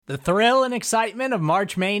The thrill and excitement of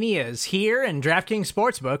March Mania is here, and DraftKings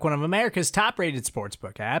Sportsbook, one of America's top-rated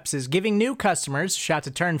sportsbook apps, is giving new customers a shot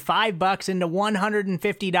to turn $5 into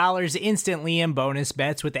 $150 instantly in bonus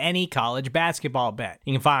bets with any college basketball bet.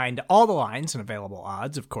 You can find all the lines and available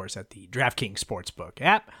odds, of course, at the DraftKings Sportsbook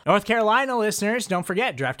app. North Carolina listeners, don't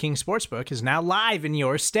forget, DraftKings Sportsbook is now live in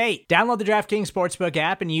your state. Download the DraftKings Sportsbook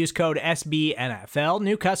app and use code SBNFL.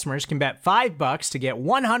 New customers can bet $5 to get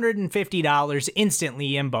 $150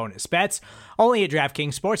 instantly in bonus bets, only at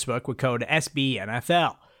DraftKings Sportsbook with code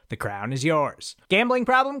SBNFL. The crown is yours. Gambling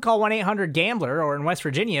problem? Call 1-800-GAMBLER, or in West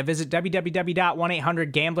Virginia, visit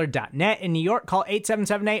www.1800gambler.net. In New York, call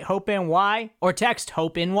 877-8-HOPE-NY or text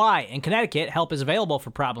HOPE-NY. In Connecticut, help is available for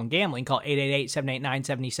problem gambling. Call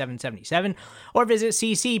 888-789-7777 or visit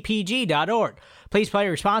ccpg.org. Please play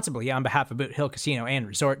responsibly on behalf of Boot Hill Casino and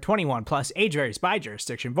Resort. 21 plus, age varies by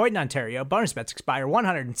jurisdiction. Void in Ontario. Bonus bets expire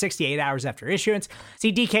 168 hours after issuance.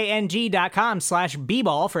 See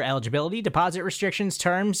dkng.com/bball for eligibility, deposit restrictions,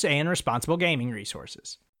 terms, and responsible gaming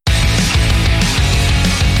resources.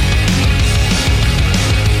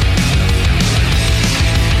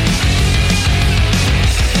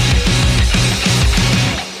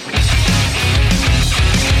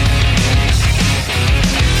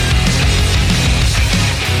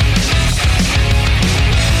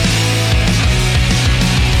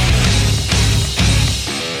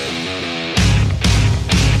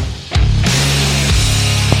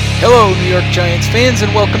 Hello, New York Giants fans,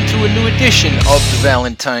 and welcome to a new edition of the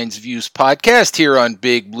Valentine's Views podcast here on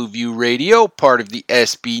Big Blue View Radio, part of the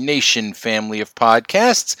SB Nation family of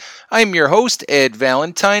podcasts. I'm your host, Ed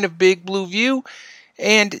Valentine of Big Blue View,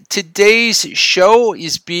 and today's show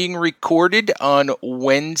is being recorded on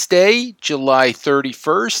Wednesday, July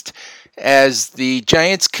 31st, as the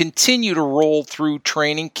Giants continue to roll through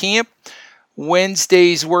training camp.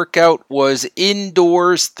 Wednesday's workout was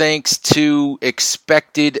indoors thanks to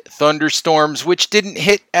expected thunderstorms, which didn't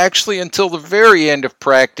hit actually until the very end of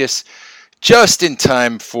practice, just in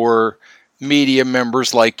time for media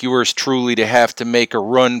members like yours truly to have to make a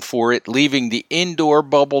run for it, leaving the indoor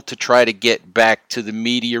bubble to try to get back to the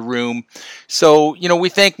media room. So, we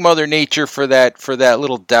thank Mother Nature for that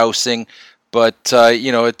little dousing, but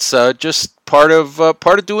it's just part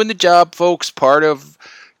of doing the job, folks, part of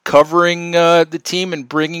covering the team and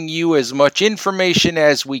bringing you as much information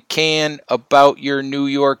as we can about your New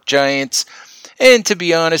York Giants. And to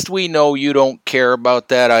be honest, we know you don't care about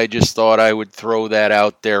that. I just thought I would throw that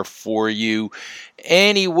out there for you.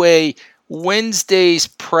 Anyway, Wednesday's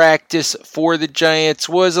practice for the Giants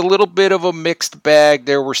was a little bit of a mixed bag.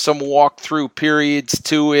 There were some walkthrough periods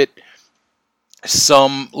to it.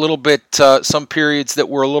 Some periods that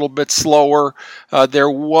were a little bit slower. There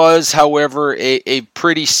was, however, a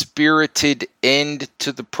pretty spirited end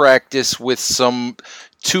to the practice with some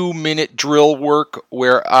 2-minute drill work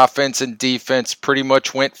where offense and defense pretty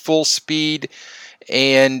much went full speed,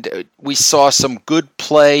 and we saw some good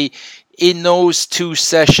play in those two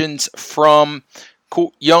sessions from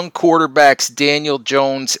young quarterbacks Daniel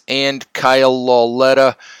Jones and Kyle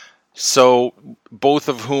Lauletta, so both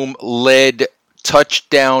of whom led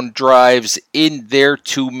touchdown drives in their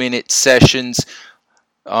 2-minute sessions.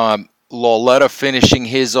 Lauletta finishing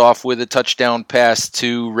his off with a touchdown pass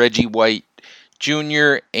to Reggie White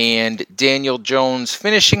Jr. and Daniel Jones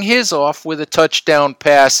finishing his off with a touchdown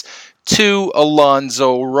pass to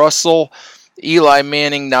Alonzo Russell. Eli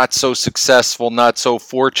Manning not so successful, not so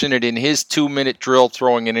fortunate in his 2-minute drill,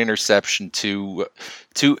 throwing an interception to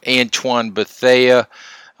Antoine Bethea.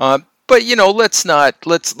 But let's not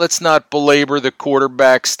belabor the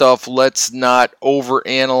quarterback stuff. Let's not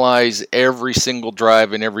overanalyze every single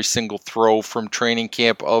drive and every single throw from training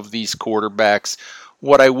camp of these quarterbacks.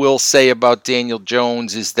 What I will say about Daniel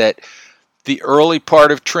Jones is that the early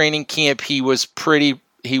part of training camp he was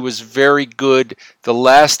very good. The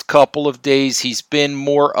last couple of days he's been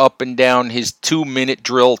more up and down. His 2-minute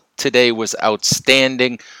drill today was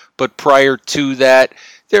outstanding, but prior to that,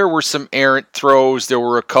 there were some errant throws. There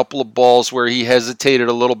were a couple of balls where he hesitated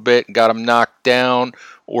a little bit and got him knocked down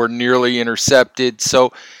or nearly intercepted.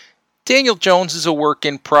 So Daniel Jones is a work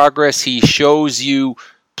in progress. He shows you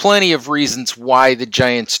plenty of reasons why the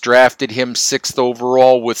Giants drafted him 6th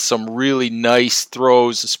overall with some really nice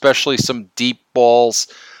throws, especially some deep balls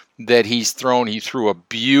that he's thrown. He threw a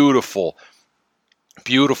beautiful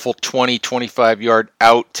 20-25 yard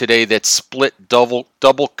out today that split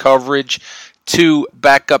double coverage to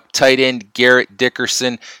backup tight end Garrett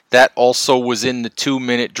Dickerson. That also was in the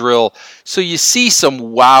 2-minute drill. So you see some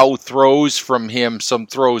wow throws from him, some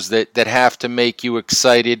throws that have to make you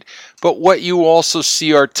excited. But what you also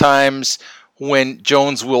see are times when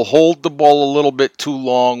Jones will hold the ball a little bit too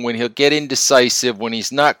long, when he'll get indecisive, when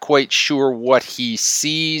he's not quite sure what he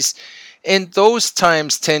sees. And those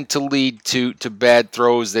times tend to lead to bad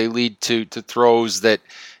throws. They lead to throws that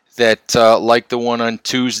like the one on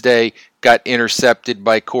Tuesday, got intercepted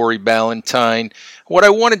by Corey Ballentine. What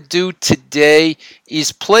I want to do today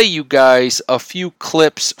is play you guys a few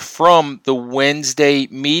clips from the Wednesday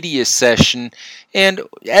media session. And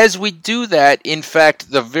as we do that, in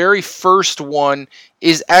fact, the very first one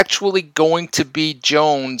is actually going to be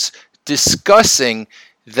Jones discussing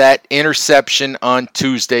that interception on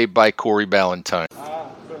Tuesday by Corey Ballentine.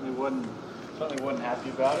 Certainly wasn't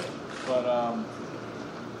happy about it, but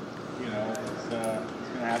it's going to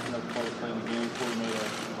happen. That's part of playing the game. Corey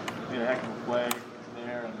made a heck of a play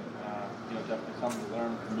there, and definitely something to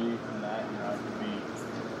learn for me from that. I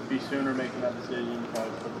could be sooner making that decision,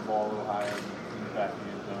 probably put the ball a little higher in the back of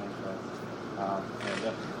the end zone. So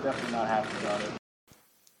definitely not happy about it.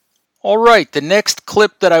 All right, the next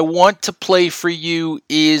clip that I want to play for you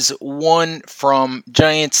is one from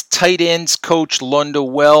Giants tight ends coach Lunda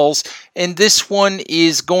Wells, and this one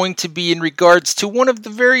is going to be in regards to one of the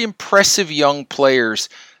very impressive young players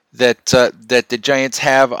that the Giants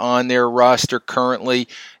have on their roster currently.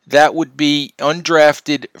 That would be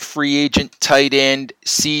undrafted free agent tight end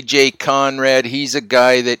C.J. Conrad. He's a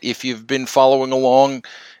guy that if you've been following along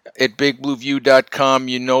at BigBlueView.com,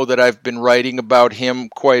 you know that I've been writing about him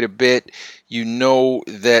quite a bit. You know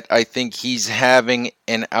that I think he's having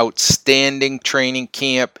an outstanding training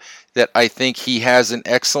camp, that I think he has an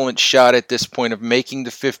excellent shot at this point of making the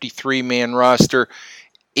 53-man roster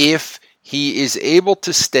if he is able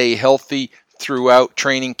to stay healthy throughout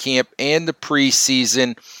training camp and the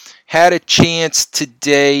preseason. Had a chance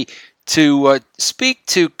today to speak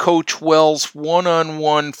to Coach Wells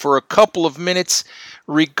one-on-one for a couple of minutes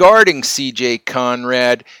regarding C.J.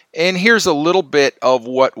 Conrad, and here's a little bit of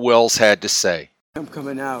what Wells had to say. Him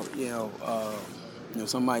coming out,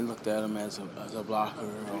 somebody looked at him as a blocker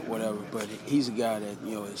or whatever, but he's a guy that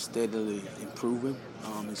is steadily improving.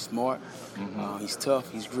 He's smart, he's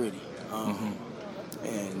tough, he's gritty,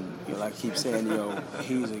 and like I keep saying,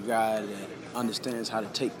 he's a guy that understands how to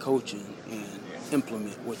take coaching and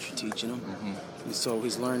implement what you're teaching him. And so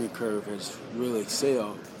his learning curve has really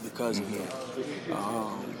excelled because of that.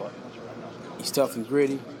 He's tough and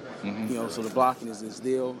gritty, so the blocking is his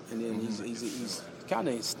deal, and then he's kind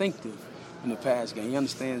of instinctive in the pass game. He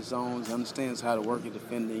understands zones, he understands how to work a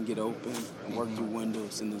defender and get open and work through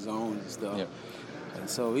windows in the zone and stuff. Yep. And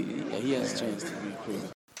so he has a chance to be improved.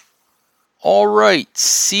 All right,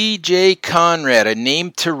 C.J. Conrad, a name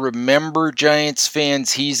to remember, Giants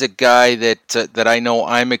fans. He's a guy that I know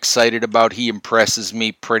I'm excited about. He impresses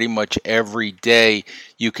me pretty much every day.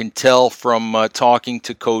 You can tell from talking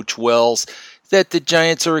to Coach Wells that the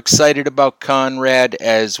Giants are excited about Conrad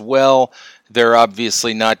as well. They're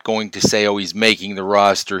obviously not going to say, he's making the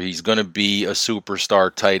roster, he's going to be a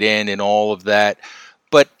superstar tight end and all of that.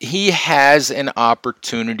 But he has an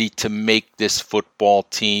opportunity to make this football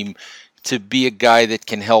team, to be a guy that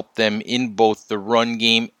can help them in both the run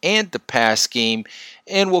game and the pass game.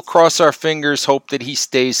 And we'll cross our fingers, hope that he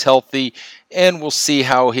stays healthy, and we'll see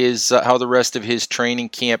how the rest of his training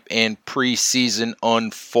camp and preseason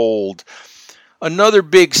unfold. Another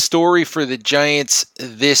big story for the Giants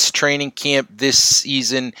this training camp, this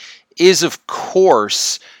season, is of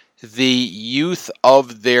course the youth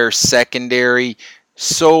of their secondary.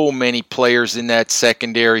 So many players in that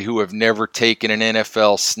secondary who have never taken an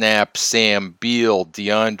NFL snap. Sam Beal,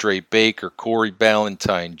 DeAndre Baker, Corey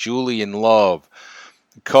Ballentine, Julian Love.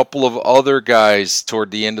 A couple of other guys toward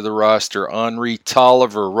the end of the roster. Henri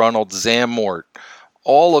Tolliver, Ronald Zamort.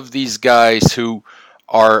 All of these guys who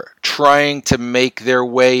are trying to make their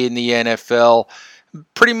way in the NFL.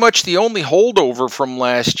 Pretty much the only holdover from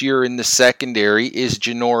last year in the secondary is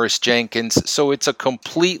Janoris Jenkins, so it's a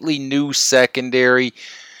completely new secondary.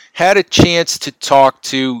 Had a chance to talk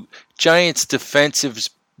to Giants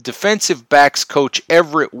defensive backs coach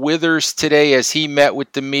Everett Withers today as he met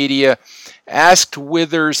with the media. Asked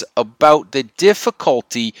Withers about the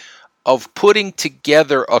difficulty of putting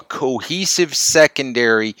together a cohesive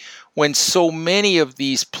secondary when so many of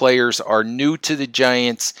these players are new to the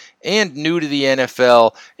Giants and new to the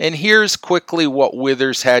NFL. And here's quickly what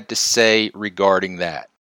Withers had to say regarding that.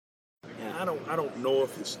 I don't know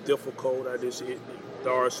if it's difficult.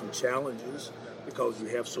 There are some challenges because you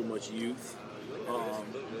have so much youth.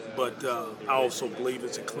 But I also believe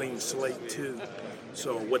it's a clean slate too.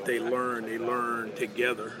 So what they learn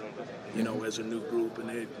together, as a new group,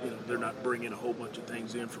 and they're not bringing a whole bunch of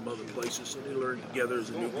things in from other places. So they learn together as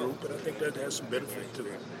a new group, and I think that has some benefit to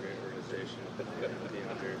it.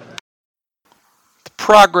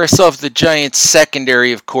 progress of the Giants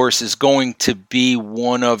secondary, of course, is going to be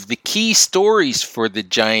one of the key stories for the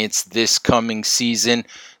Giants this coming season.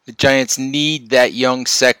 The Giants need that young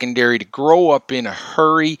secondary to grow up in a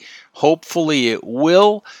hurry. Hopefully it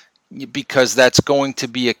will, because that's going to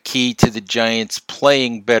be a key to the Giants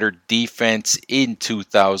playing better defense in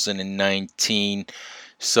 2019.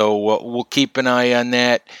 So we'll keep an eye on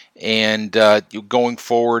that, and going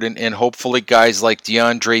forward, and hopefully guys like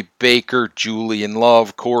DeAndre Baker, Julian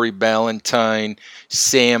Love, Corey Ballentine,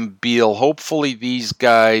 Sam Beal, hopefully these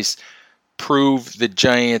guys prove the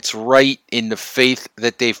Giants right in the faith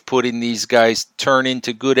that they've put in these guys, turn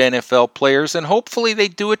into good NFL players, and hopefully they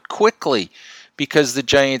do it quickly, because the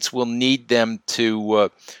Giants will need them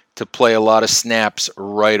to play a lot of snaps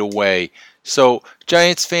right away. So,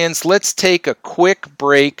 Giants fans, let's take a quick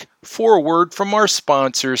break for a word from our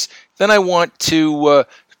sponsors. Then I want to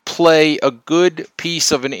play a good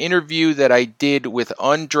piece of an interview that I did with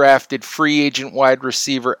undrafted free agent wide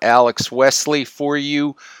receiver Alex Wesley for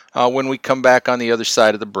you when we come back on the other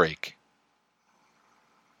side of the break.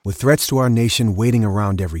 With threats to our nation waiting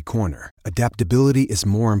around every corner, adaptability is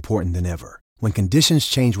more important than ever. When conditions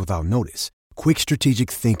change without notice, quick strategic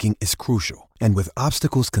thinking is crucial. And with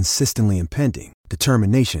obstacles consistently impending,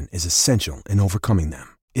 determination is essential in overcoming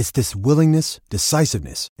them. It's this willingness,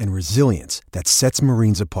 decisiveness, and resilience that sets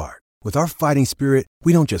Marines apart. With our fighting spirit,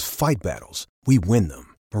 we don't just fight battles, we win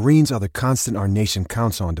them. Marines are the constant our nation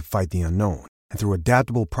counts on to fight the unknown. And through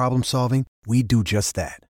adaptable problem solving, we do just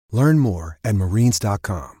that. Learn more at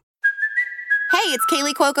marines.com. Hey, it's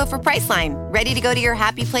Kaylee Cuoco for Priceline. Ready to go to your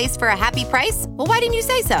happy place for a happy price? Well, why didn't you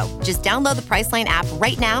say so? Just download the Priceline app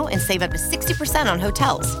right now and save up to 60% on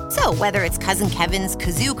hotels. So whether it's Cousin Kevin's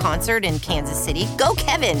Kazoo Concert in Kansas City, go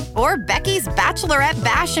Kevin, or Becky's Bachelorette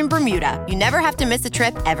Bash in Bermuda, you never have to miss a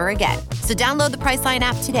trip ever again. So download the Priceline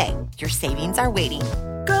app today. Your savings are waiting.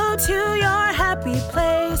 Go to your happy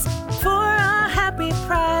place for a happy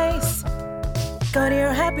price. Go to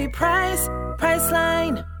your happy price,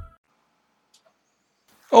 Priceline.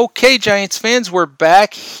 Okay, Giants fans, we're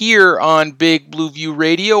back here on Big Blue View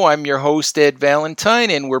Radio. I'm your host, Ed Valentine,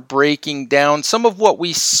 and we're breaking down some of what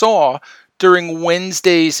we saw during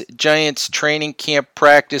Wednesday's Giants training camp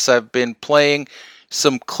practice. I've been playing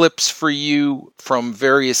some clips for you from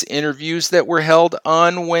various interviews that were held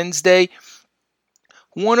on Wednesday.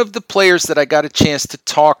 One of the players that I got a chance to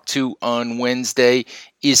talk to on Wednesday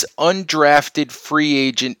is undrafted free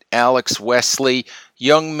agent Alex Wesley,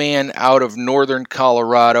 young man out of northern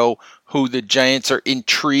Colorado who the Giants are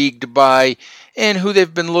intrigued by and who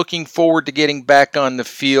they've been looking forward to getting back on the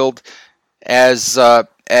field as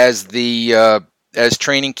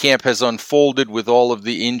training camp has unfolded with all of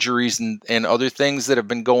the injuries and other things that have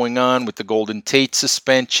been going on with the Golden Tate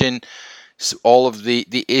suspension. So all of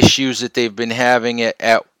the issues that they've been having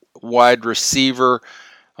at wide receiver.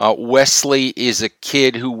 Wesley is a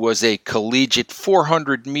kid who was a collegiate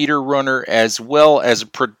 400-meter runner as well as a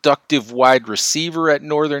productive wide receiver at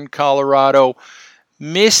Northern Colorado.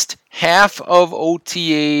 Missed half of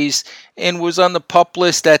OTAs and was on the PUP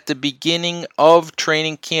list at the beginning of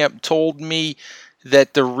training camp. Told me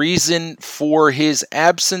that the reason for his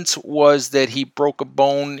absence was that he broke a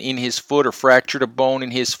bone in his foot or fractured a bone in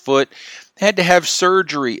his foot. Had to have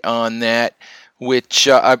surgery on that, which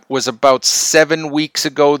was about 7 weeks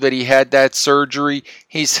ago that he had that surgery.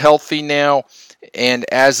 He's healthy now, and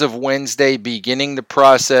as of Wednesday, beginning the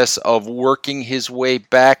process of working his way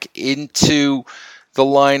back into the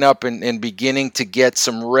lineup and beginning to get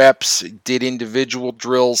some reps. Did individual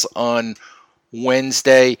drills on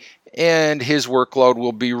Wednesday, and his workload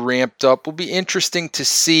will be ramped up. Will be interesting to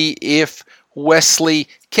see if Wesley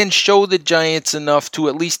can show the Giants enough to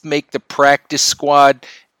at least make the practice squad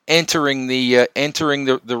entering the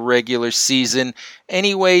regular season.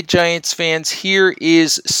 Anyway, Giants fans, here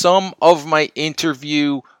is some of my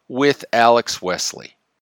interview with Alex Wesley.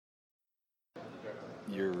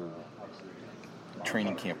 You're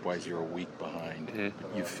training camp wise, you're a week behind.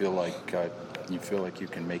 Mm-hmm. You feel like you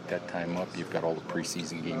can make that time up. You've got all the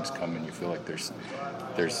preseason games coming. You feel like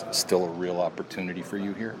there's still a real opportunity for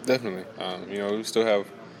you here. Definitely. We still have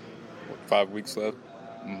 5 weeks left.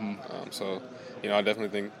 Mm-hmm. So I definitely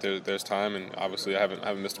think there's time, and obviously I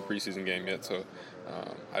haven't missed a preseason game yet. So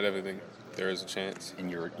I definitely think there is a chance. And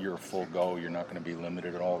you're a full go. You're not going to be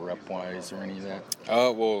limited at all rep wise or any of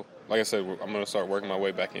that. Well, like I said, I'm going to start working my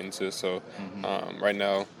way back into it. So right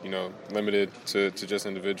now, limited to just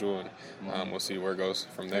individual, and we'll see where it goes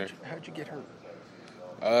from there. How'd you get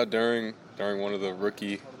hurt? During one of the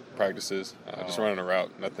rookie practices, just running a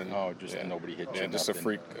route, nothing. Nobody hit you. Yeah, just a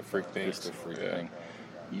freak thing. Just a freak thing.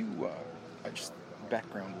 You, just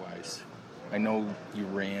background wise, I know you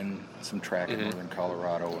ran some track in Northern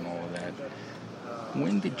Colorado and all of that.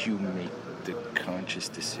 When did you make the conscious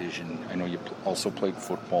decision? I know you also played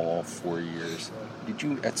football all 4 years. Did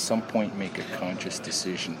you at some point make a conscious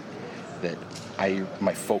decision that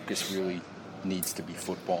my focus really needs to be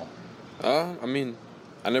football? I mean,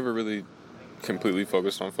 I never really completely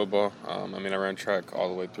focused on football. I mean, I ran track all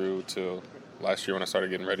the way through till last year when I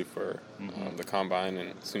started getting ready for the Combine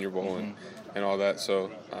and Senior Bowl and all that.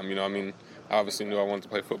 So, you know, I mean, I obviously knew I wanted to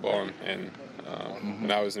play football, and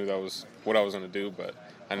I always knew that was what I was going to do, but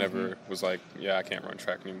I never was like, yeah, I can't run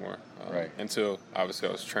track anymore. Until, obviously,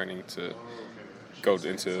 I was training to go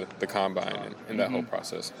into the Combine and that whole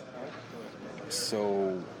process.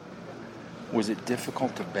 So, was it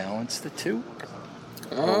difficult to balance the two?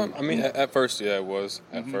 I mean, at first, yeah, it was.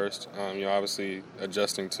 At first, you know, obviously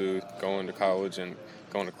adjusting to going to college and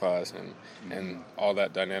going to class and all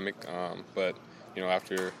that dynamic. But, you know,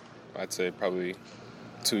 after, I'd say probably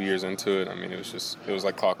 2 years into it, I mean, it was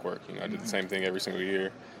like clockwork. You know, I did the same thing every single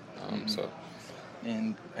year. So.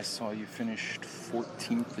 And I saw you finished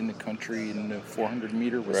 14th in the country in the 400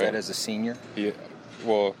 meter. Was that as a senior? Yeah.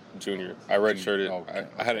 Well, junior. I redshirted. Okay.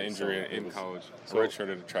 I had an injury in college, so I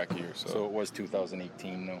redshirted a track year. So it was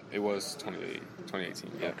 2018, no? It was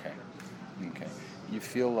 2018, yeah. Okay. You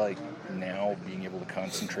feel like now being able to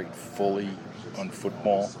concentrate fully on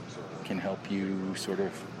football can help you sort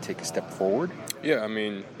of take a step forward? Yeah, I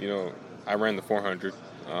mean, you know, I ran the 400,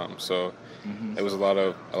 so it was a lot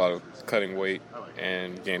of cutting weight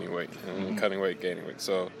and gaining weight, and cutting weight, gaining weight.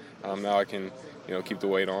 So now I can, you know, keep the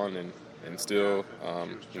weight on and still,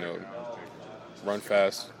 you know, run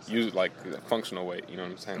fast, use it like functional weight, you know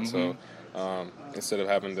what I'm saying? So instead of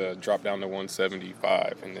having to drop down to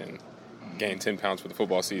 175 and then gain 10 pounds for the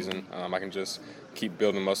football season, I can just keep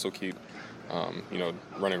building muscle, keep, you know,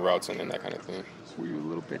 running routes and that kind of thing. Were you a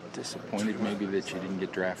little bit disappointed maybe that you didn't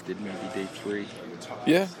get drafted maybe day 3?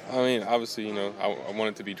 Yeah, I mean, obviously, you know, I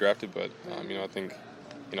wanted to be drafted, but, you know, I think,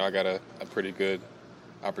 you know, I got a pretty good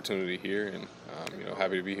opportunity here and, you know,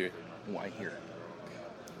 happy to be here. Why here?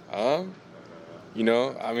 You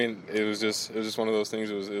know, I mean, it was just one of those things.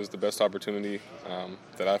 It was the best opportunity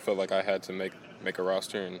that I felt like I had to make a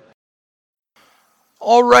roster. And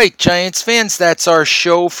all right, Giants fans, that's our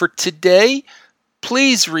show for today.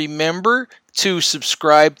 Please remember to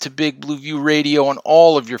subscribe to Big Blue View Radio on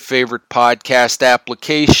all of your favorite podcast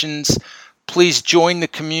applications. Please join the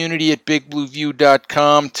community at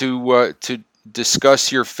bigblueview.com to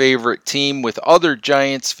discuss your favorite team with other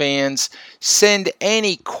Giants fans. Send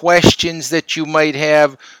any questions that you might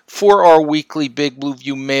have for our weekly Big Blue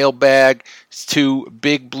View mailbag to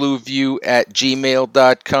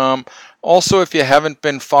bigblueview@gmail.com. Also, if you haven't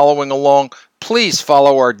been following along, please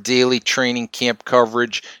follow our daily training camp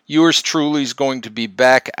coverage. Yours truly is going to be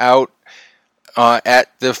back out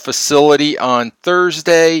at the facility on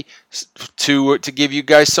Thursday to give you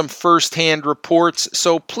guys some first-hand reports,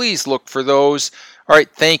 so please look for those. All right,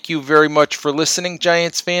 thank you very much for listening,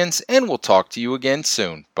 Giants fans, and we'll talk to you again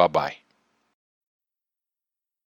soon. Bye-bye.